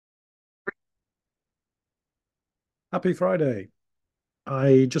Happy Friday.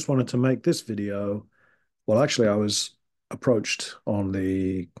 I just wanted to make this video. Well, actually, I was approached in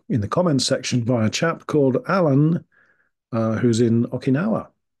the comments section by a chap called Alan, who's in Okinawa.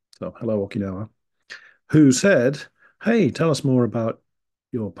 So, hello, Okinawa, who said, "Hey, tell us more about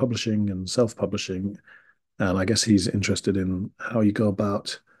your publishing and self-publishing." And I guess he's interested in how you go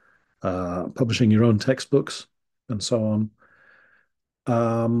about publishing your own textbooks and so on.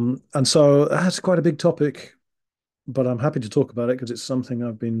 And so that's quite a big topic, but I'm happy to talk about it because it's something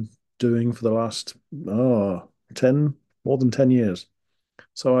I've been doing for the last 10, more than 10 years.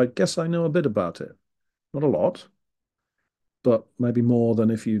 So I guess I know a bit about it. Not a lot, but maybe more than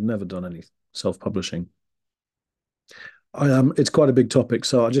if you've never done any self-publishing. It's quite a big topic,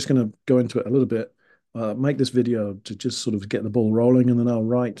 so I'm just going to go into it a little bit, make this video to just sort of get the ball rolling, and then I'll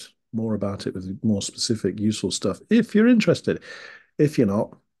write more about it with more specific, useful stuff if you're interested. If you're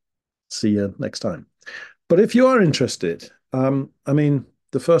not, see you next time. But if you are interested, I mean,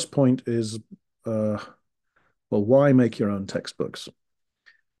 the first point is, uh, well, why make your own textbooks?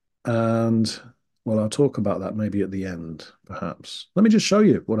 And well, I'll talk about that maybe at the end, perhaps. Let me just show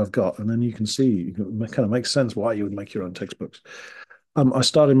you what I've got, and then you can see, you can kind of make sense why you would make your own textbooks. I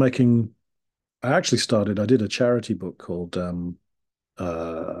started making, I did a charity book called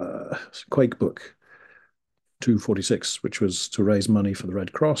Quake Book 246, which was to raise money for the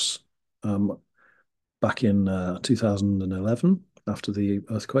Red Cross um, back in 2011 after the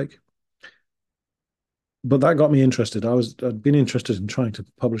earthquake. But that got me interested. I'd been interested in trying to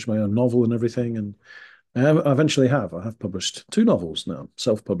publish my own novel and everything, and I eventually have. I have published two novels now,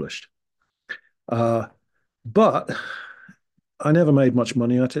 self-published. Uh, but I never made much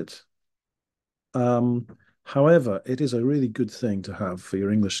money at it. Um, However, it is a really good thing to have for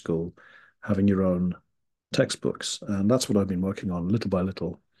your English school, having your own textbooks, and that's what I've been working on little by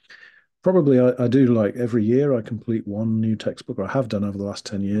little. Probably I do like every year I complete one new textbook, or I have done over the last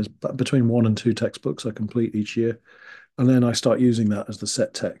 10 years, but between one and two textbooks I complete each year. And then I start using that as the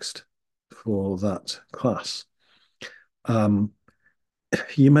set text for that class. Um,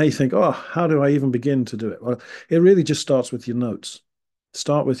 you may think, oh, how do I even begin to do it? Well, it really just starts with your notes.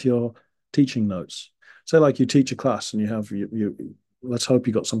 Start with your teaching notes. Say, like you teach a class and you have let's hope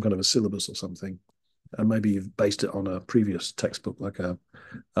you got some kind of a syllabus or something, and maybe you've based it on a previous textbook, like a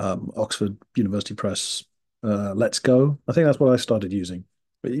Oxford University Press Let's Go. I think that's what I started using.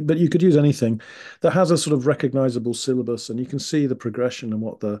 But you could use anything that has a sort of recognizable syllabus, and you can see the progression and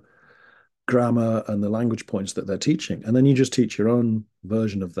what the grammar and the language points that they're teaching. And then you just teach your own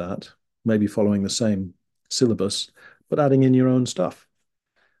version of that, maybe following the same syllabus, but adding in your own stuff.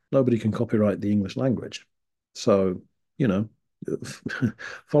 Nobody can copyright the English language. So, you know,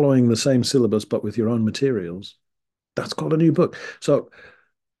 following the same syllabus, but with your own materials, that's called a new book. So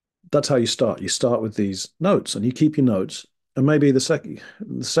that's how you start. You start with these notes and you keep your notes. And maybe the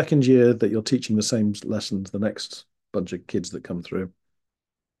second year that you're teaching the same lessons, the next bunch of kids that come through,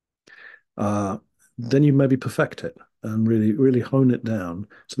 uh, then you maybe perfect it and really, really hone it down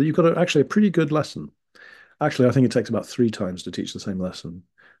so that you've got actually a pretty good lesson. Actually, I think it takes about 3 times to teach the same lesson.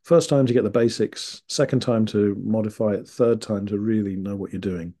 First time to get the basics, second time to modify it, third time to really know what you're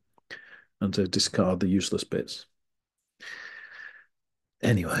doing and to discard the useless bits.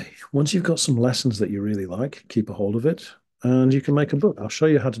 Anyway, once you've got some lessons that you really like, keep a hold of it and you can make a book. I'll show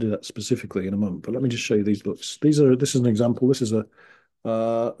you how to do that specifically in a moment, but let me just show you these books. This is an example. This is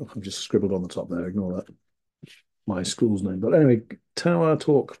I've just scribbled on the top there, ignore that. My school's name. But anyway, Tower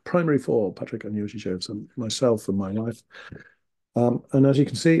Talk Primary 4, Patrick and Yoshi shows and myself and my life. And as you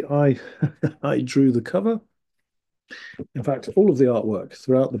can see, I I drew the cover. In fact, all of the artwork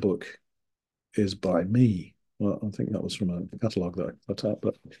throughout the book is by me. Well, I think that was from a catalogue that I put out.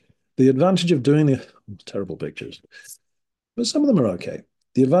 But the advantage of doing the terrible pictures, but some of them are okay.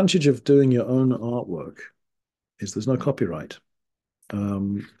 The advantage of doing your own artwork is there's no copyright.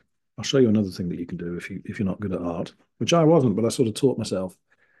 Um, I'll show you another thing that you can do if you're not good at art, which I wasn't, but I sort of taught myself.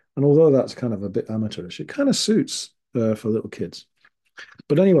 And although that's kind of a bit amateurish, it kind of suits for little kids.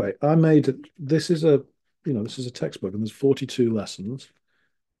 But anyway, I made this is a this is a textbook, and there's 42 lessons.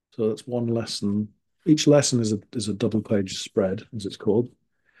 So that's one lesson. Each lesson is a double page spread, as it's called.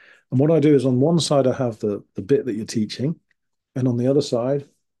 And what I do is on one side I have the bit that you're teaching, and on the other side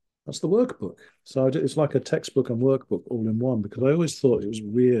that's the workbook. So it's like a textbook and workbook all in one because I always thought it was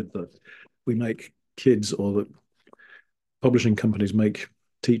weird that we make kids or that publishing companies make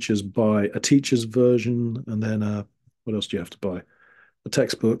teachers buy a teacher's version and then what else do you have to buy? A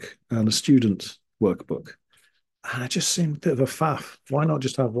textbook and a student workbook. And it just seemed a bit of a faff. Why not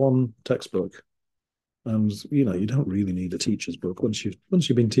just have one textbook? And you don't really need a teacher's book once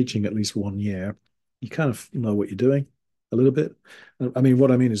you've been teaching at least one year. you kind of know what you're doing a little bit. I mean,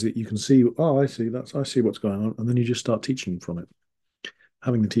 what I mean is that you can see, oh, I see what's going on, and then you just start teaching from it.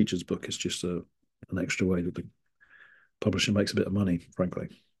 Having the teacher's book is just an extra way that the publisher makes a bit of money, frankly.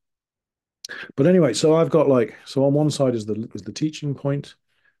 But anyway, so I've got like, so on one side is the teaching point.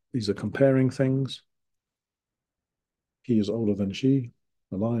 These are comparing things. He is older than she.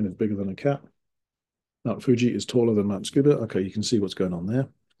 A lion is bigger than a cat. Mount Fuji is taller than Mount Scuba. Okay, you can see what's going on there.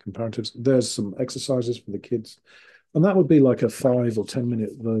 Comparatives. There's some exercises for the kids. And that would be like a 5 or 10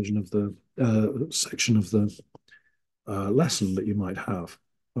 minute version of the section of the lesson that you might have,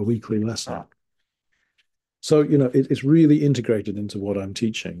 a weekly lesson. So, it's really integrated into what I'm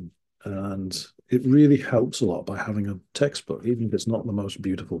teaching. And it really helps a lot by having a textbook, even if it's not the most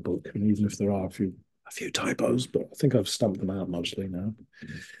beautiful book, and even if there are a few typos, but I think I've stamped them out mostly now.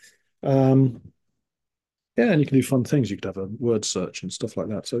 Yeah, and you can do fun things. You could have a word search and stuff like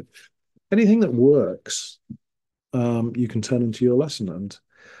that. So anything that works, you can turn into your lesson. And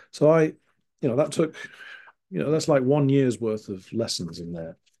so that took, that's like 1 year's worth of lessons in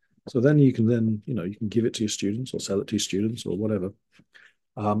there. So then you can give it to your students or sell it to your students or whatever.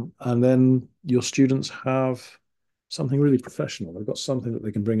 And then your students have something really professional. They've got something that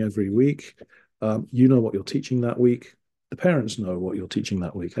they can bring every week. You know what you're teaching that week. The parents know what you're teaching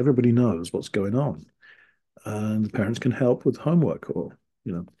that week. Everybody knows what's going on. And the parents can help with homework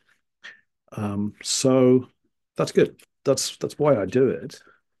so that's good. That's why I do it.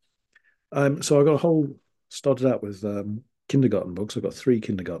 So I got started out with kindergarten books. I've got 3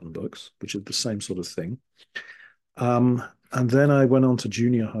 kindergarten books, which is the same sort of thing. And then I went on to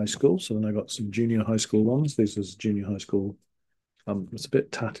junior high school. So then I got some junior high school ones. This is junior high school. It's a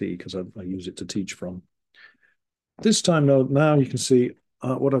bit tatty because I use it to teach from. This time, now you can see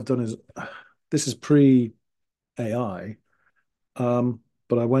what I've done is this is pre-AI,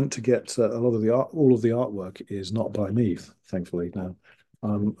 but I went to get a lot of the art. All of the artwork is not by me, thankfully. Now,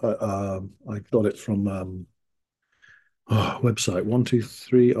 I got it from website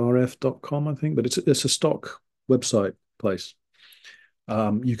 123rf.com, I think, but it's a stock website place.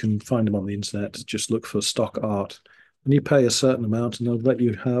 You can find them on the internet. Just look for stock art, and you pay a certain amount, and they'll let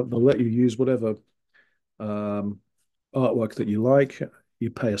you use whatever artwork that you like. You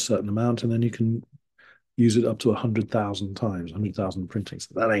pay a certain amount, and then you can use it up to 100,000 times, 100,000 printings.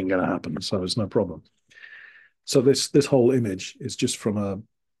 That ain't going to happen, so it's no problem. So this whole image is just from a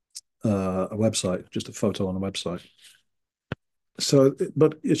website, just a photo on a website. So,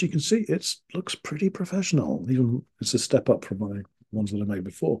 but as you can see, it looks pretty professional. Even it's a step up from my ones that I made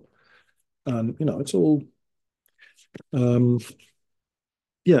before, and it's all.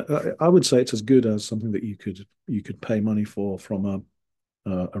 Yeah, I would say it's as good as something that you could pay money for from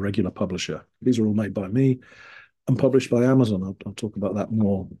a regular publisher. These are all made by me and published by Amazon. I'll talk about that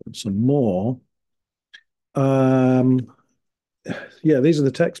some more. Yeah, these are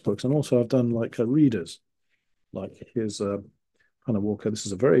the textbooks, and also I've done like readers. Like here's a Hannah Walker. This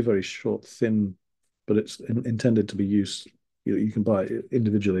is a very, very short, thin, but it's intended to be used. You can buy it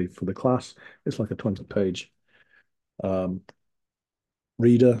individually for the class. It's like a 20-page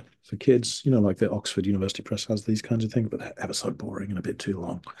reader for kids. Like the Oxford University Press has these kinds of things, but they're ever so boring and a bit too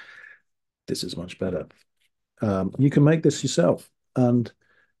long. This is much better. You can make this yourself. And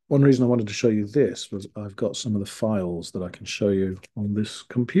one reason I wanted to show you this was I've got some of the files that I can show you on this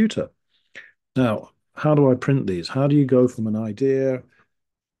computer. Now, how do I print these? How do you go from an idea?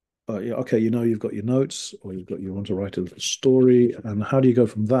 Yeah, okay, you've got your notes, or you want to write a little story, and how do you go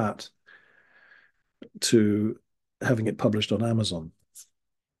from that to having it published on Amazon?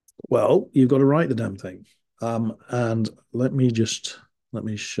 Well, you've got to write the damn thing. And let me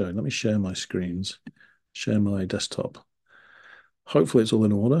share my screens, share my desktop. Hopefully it's all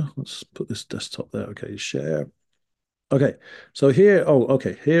in order. Let's put this desktop there. Okay, share. Okay, so here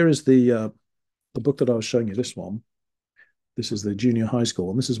is the book that I was showing you, this one. This is the junior high school,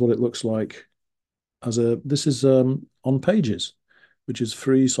 and this is what it looks like this is on Pages, which is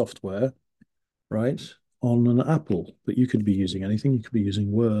free software, right? On an Apple, but you could be using anything. You could be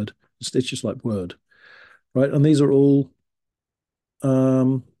using Word. It's just like Word, right? And these are all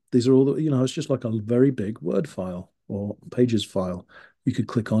it's just like a very big Word file or Pages file. You could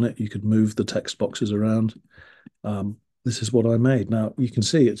click on it. You could move the text boxes around. This is what I made. Now you can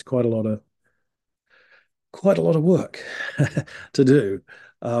see it's quite a lot of work to do.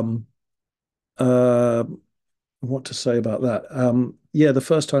 What to say about that? Yeah, the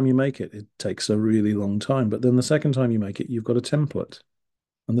first time you make it, it takes a really long time. But then the second time you make it, you've got a template.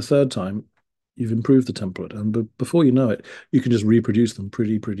 And the third time, you've improved the template. And before you know it, you can just reproduce them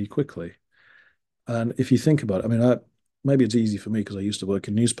pretty quickly. And if you think about it, I mean, maybe it's easy for me because I used to work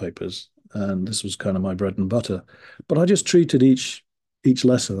in newspapers. and this was kind of my bread and butter. But I just treated each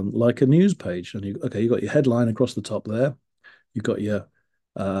lesson like a news page. And you got your headline across the top there. You've got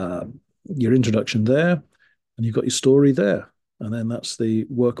uh, your introduction there, and you've got your story there, and then that's the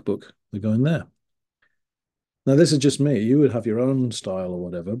workbook that go in there. Now, this is just me. You would have your own style or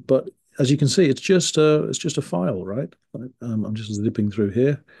whatever, but as you can see, it's just a file, right? I'm just zipping through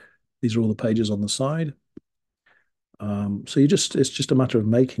here. These are all the pages on the side. So it's just a matter of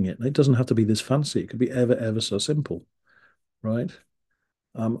making it. It doesn't have to be this fancy. It could be ever so simple, right?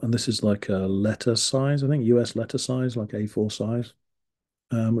 And this is like a letter size, I think US letter size, like A4 size,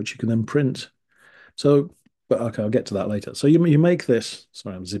 which you can then print. So, but okay, I'll get to that later. So you make this.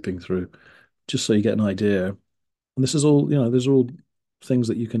 Sorry, I'm zipping through, just so you get an idea. And this is all, these are all things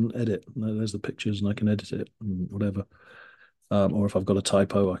that you can edit. There's the pictures, and I can edit it and whatever. Or if I've got a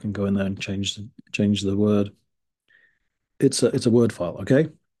typo, I can go in there and change the word. It's a Word file, okay?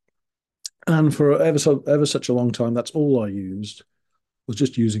 And for ever such a long time, that's all I used, was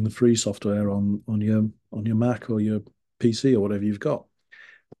just using the free software on your Mac or your PC or whatever you've got,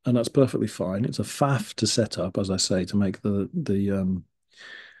 and that's perfectly fine. It's a faff to set up, as I say, to make the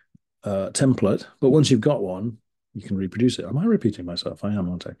template, but once you've got one, you can reproduce it. Am I repeating myself? I am,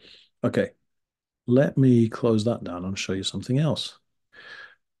 aren't I? Okay, let me close that down and show you something else.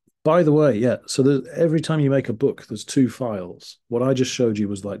 By the way, yeah, so every time you make a book, there's two files. What I just showed you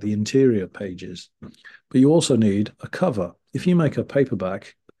was like the interior pages, but you also need a cover. If you make a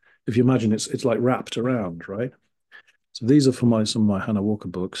paperback, if you imagine it's like wrapped around, right? So these are for some of my Hannah Walker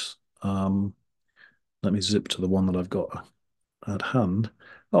books. Let me zip to the one that I've got at hand.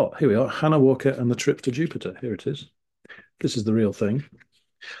 Oh, here we are, Hannah Walker and the Trip to Jupiter. Here it is. This is the real thing.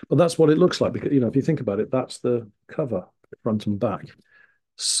 But that's what it looks like, because, if you think about it, that's the cover, front and back.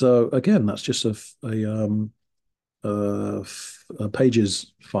 So again, that's just a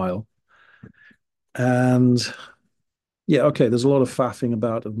pages file. And yeah, okay, there's a lot of faffing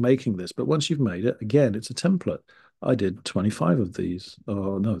about of making this, but once you've made it, again, it's a template. I did 25 of these.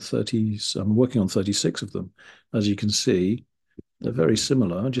 Oh no, 30. I'm working on 36 of them. As you can see, they're very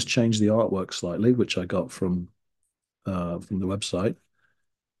similar. I just changed the artwork slightly, which I got from the website.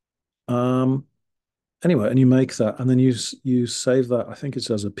 Anyway, and you make that, and then you save that. I think it's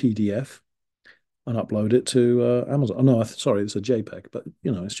as a PDF, and upload it to Amazon. Oh no, sorry, it's a JPEG, but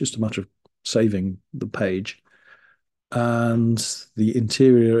it's just a matter of saving the page, and the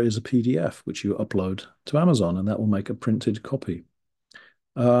interior is a PDF which you upload to Amazon, and that will make a printed copy.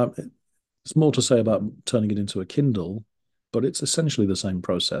 It's more to say about turning it into a Kindle, but it's essentially the same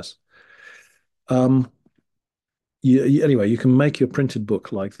process. Anyway, you can make your printed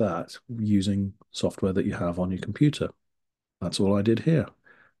book like that using software that you have on your computer. That's all I did here.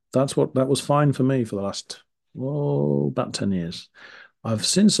 That was fine for me for the last, about 10 years. I've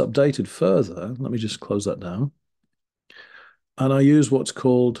since updated further. Let me just close that down. And I use what's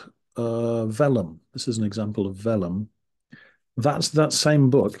called Vellum. This is an example of Vellum. That's that same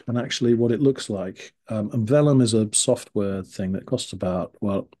book, and actually what it looks like. And Vellum is a software thing that costs about,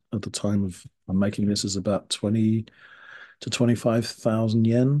 well, at the time of I'm making this, is about 20 to 25,000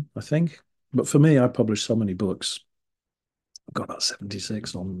 yen, I think. But for me, I publish so many books. I've got about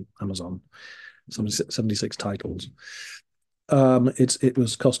 76 on Amazon, 76 titles. It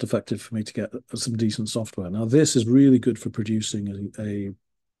was cost effective for me to get some decent software. Now, this is really good for producing a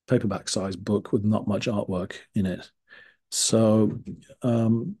paperback size book with not much artwork in it. So,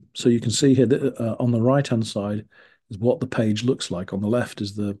 so you can see here that on the right hand side is what the page looks like. On the left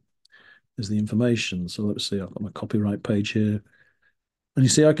is the information. So let's see, I've got my copyright page here, and you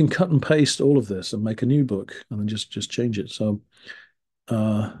see I can cut and paste all of this and make a new book, and then just change it. So,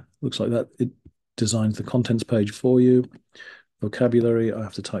 looks like that. It designs the contents page for you. Vocabulary, I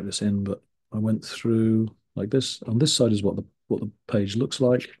have to type this in, but I went through like this. On this side is what the page looks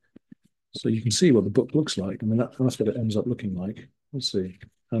like. So you can see what the book looks like. I mean, that's what it ends up looking like. Let's see.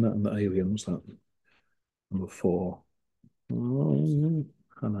 Hannah and the Alien. What's that? Number 4. Hannah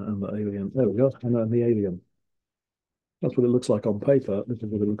and the Alien. There we go. Hannah and the Alien. That's what it looks like on paper. This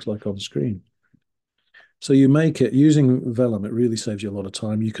is what it looks like on screen. So you make it using Vellum. It really saves you a lot of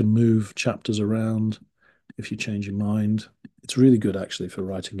time. You can move chapters around if you change your mind. It's really good, actually, for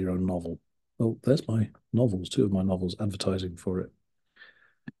writing your own novel. Oh, there's my novels, 2 of my novels, advertising for it.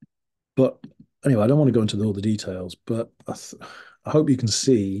 But anyway, I don't want to go into all the details, but I hope you can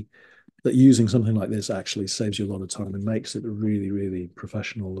see that using something like this actually saves you a lot of time and makes it really, really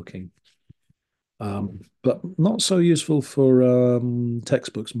professional looking. But not so useful for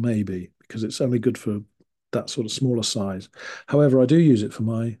textbooks, maybe, because it's only good for that sort of smaller size. However, I do use it for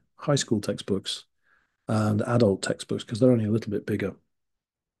my high school textbooks and adult textbooks because they're only a little bit bigger.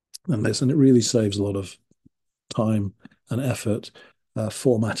 and it really saves a lot of time and effort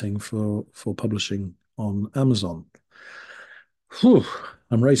formatting for publishing on Amazon. Whew,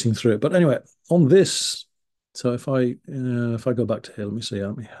 I'm racing through it, but anyway, on this. So if I go back to here, let me see.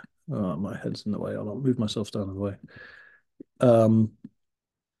 Oh, my head's in the way. I'll move myself down the way. Um,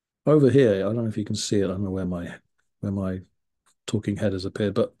 over here, I don't know if you can see it. I don't know where my talking head has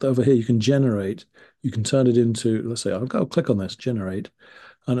appeared, but over here you can generate. You can turn it into. Let's say I'll go click on this, generate,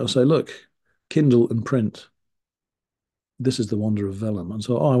 and it'll say, look, Kindle and print. This is the wonder of vellum. And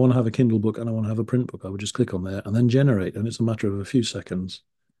so, I want to have a Kindle book and I want to have a print book. I would just click on there and then generate, and it's a matter of a few seconds.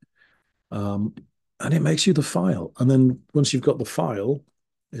 Um, and it makes you the file. And then once you've got the file,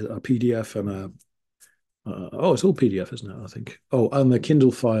 a PDF and it's all PDF, isn't it? I think. Oh, and the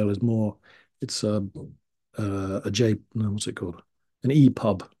Kindle file is more. It's a J. No, what's it called? An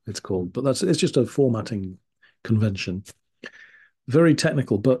EPUB. It's called, but it's just a formatting convention. Very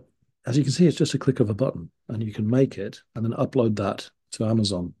technical, but as you can see, it's just a click of a button, and you can make it and then upload that to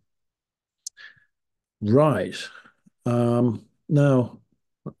Amazon. Right. Now,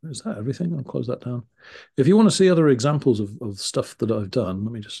 is that everything? I'll close that down. If you want to see other examples of stuff that I've done,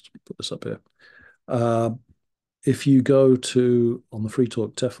 let me just put this up here. If you go on the Free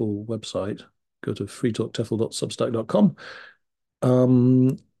Talk TEFL website, go to freetalktefl.substack.com,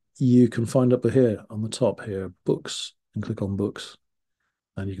 you can find up here on the top here, books, and click on books.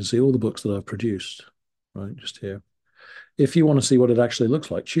 And you can see all the books that I've produced, right, just here. If you want to see what it actually looks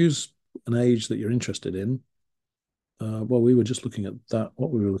like, choose an age that you're interested in. Well, we were just looking at that,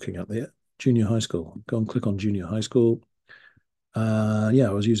 what we were looking at there, junior high school. Go and click on junior high school. Yeah,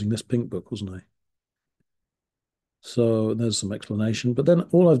 I was using this pink book, wasn't I? So there's some explanation. But then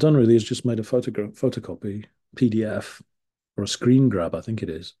all I've done really is just made a photocopy, PDF, or a screen grab, I think it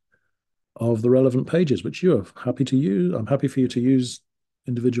is, of the relevant pages, which you're happy to use. I'm happy for you to use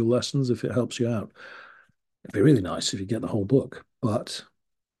individual lessons if it helps you out. It'd be really nice if you get the whole book,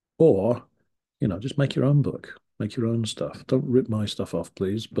 or just make your own book, make your own stuff. Don't rip my stuff off,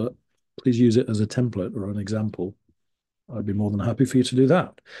 please, but please use it as a template or an example. I'd be more than happy for you to do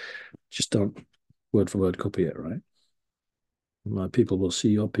that. Just don't word for word copy it, right? My people will see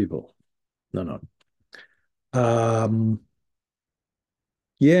your people. No, no.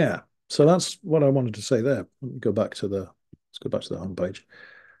 Yeah. So that's what I wanted to say there. Let me go back to let's go back to the homepage.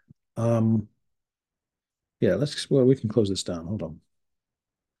 Yeah, we can close this down. Hold on.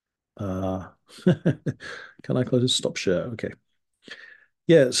 Can I close it? Stop share. Okay.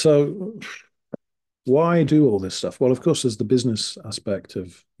 Yeah, so why do all this stuff? Well, of course, there's the business aspect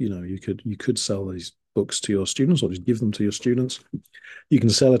of, you could sell these books to your students or just give them to your students. You can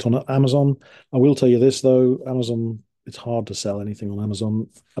sell it on Amazon. I will tell you this though, Amazon, it's hard to sell anything on Amazon.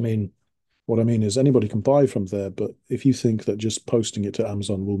 I mean, what I mean is anybody can buy from there, but if you think that just posting it to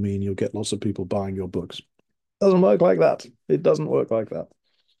Amazon will mean you'll get lots of people buying your books, it doesn't work like that. It doesn't work like that.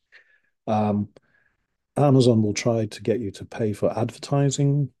 Um, Amazon will try to get you to pay for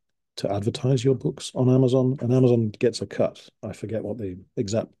advertising to advertise your books on Amazon, and Amazon gets a cut. I forget what the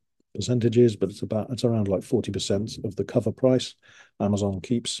exact percentage is, but it's around like 40% of the cover price. Amazon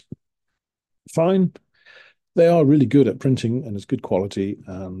keeps. Fine. They are really good at printing and it's good quality.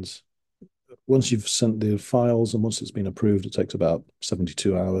 And once you've sent the files and once it's been approved, it takes about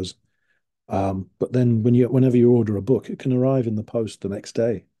 72 hours. But then whenever you order a book, it can arrive in the post the next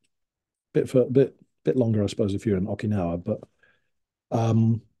day. Bit longer, I suppose, if you're in Okinawa, but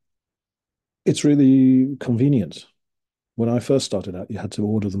it's really convenient. When I first started out, you had to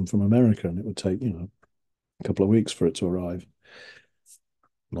order them from America, and it would take a couple of weeks for it to arrive.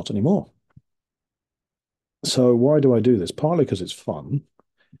 Not anymore. So why do I do this? Partly because it's fun,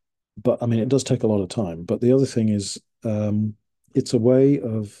 but I mean it does take a lot of time. But the other thing is, it's a way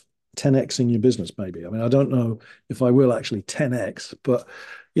of 10xing your business. Maybe, I mean, I don't know if I will actually 10x, but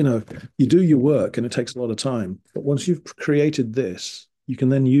you do your work and it takes a lot of time. But once you've created this, you can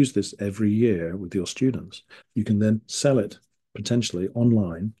then use this every year with your students. You can then sell it potentially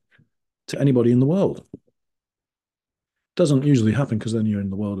online to anybody in the world. Doesn't usually happen because then you're in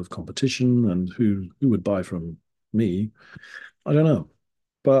the world of competition and who would buy from me? I don't know,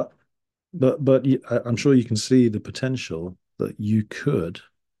 but I'm sure you can see the potential that you could,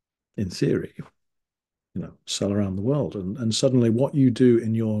 in theory, sell around the world. And suddenly what you do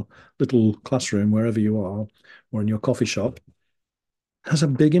in your little classroom, wherever you are, or in your coffee shop, has a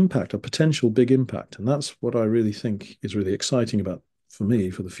big impact, a potential big impact. And that's what I really think is really exciting about, for me,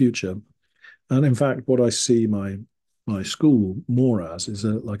 for the future. And in fact, what I see my school more as is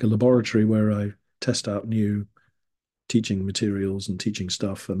like a laboratory where I test out new teaching materials and teaching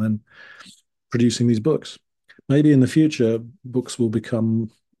stuff and then producing these books. Maybe in the future, books will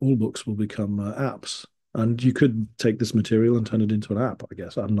become all books will become apps. And you could take this material and turn it into an app, I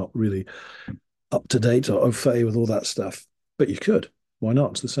guess. I'm not really up to date or au fait with all that stuff, but you could. Why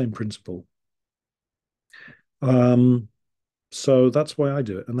not? It's the same principle. Um, so that's why I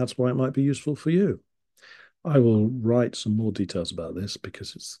do it, and that's why it might be useful for you. I will write some more details about this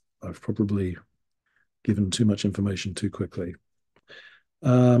because I've probably given too much information too quickly.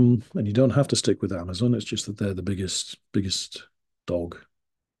 And you don't have to stick with Amazon. It's just that they're the biggest dog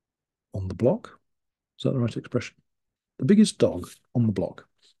on the block. Is that the right expression? The biggest dog on the block.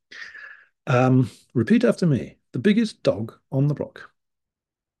 Repeat after me. The biggest dog on the block.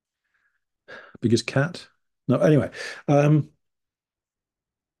 Biggest cat. No, anyway.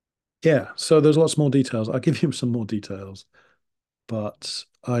 Yeah, so there's lots more details. I'll give you some more details, but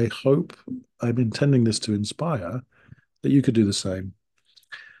I hope I'm intending this to inspire that you could do the same.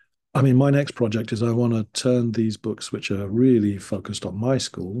 I mean, my next project is I want to turn these books, which are really focused on my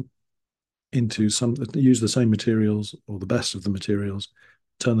school, into some, use the same materials or the best of the materials,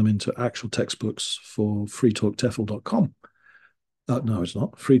 turn them into actual textbooks for freetalktefl.com. No, it's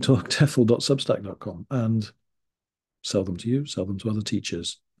not. freetalktefl.substack.com, and sell them to you, sell them to other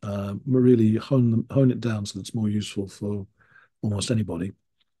teachers. Really hone it down so that it's more useful for almost anybody.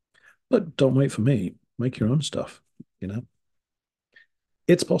 But don't wait for me. Make your own stuff, you know.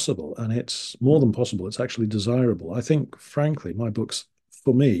 It's possible, and it's more than possible. It's actually desirable. I think, frankly, my books,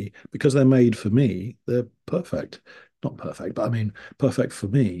 for me, because they're made for me, they're perfect. Not perfect, but I mean perfect for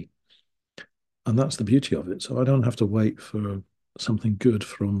me. And that's the beauty of it. So I don't have to wait for something good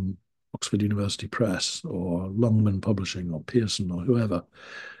from Oxford University Press or Longman Publishing or Pearson or whoever.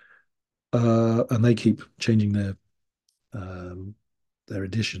 And they keep changing their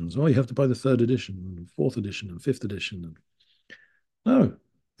editions. Oh, you have to buy the third edition, fourth edition, and fifth edition. And no,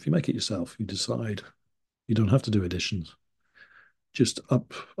 if you make it yourself, you decide. You don't have to do editions. Just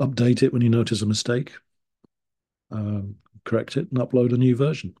update it when you notice a mistake, correct it, and upload a new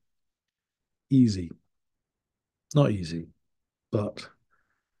version. Easy. Not easy, but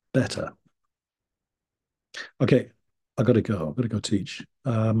better. Okay, I got to go. I've got to go teach.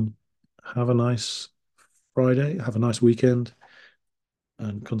 Have a nice Friday. Have a nice weekend,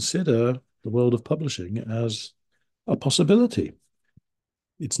 and consider the world of publishing as a possibility.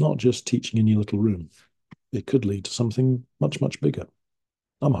 It's not just teaching in your little room. It could lead to something much, much bigger.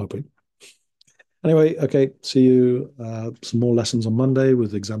 I'm hoping. Anyway, okay, see you. Some more lessons on Monday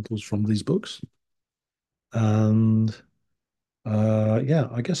with examples from these books. And yeah,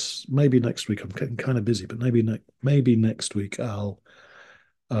 I guess maybe next week I'm getting kind of busy, but maybe next week I'll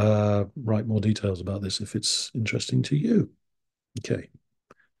write more details about this if it's interesting to you. Okay,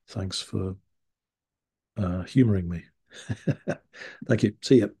 thanks for humoring me. Thank you.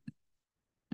 See you.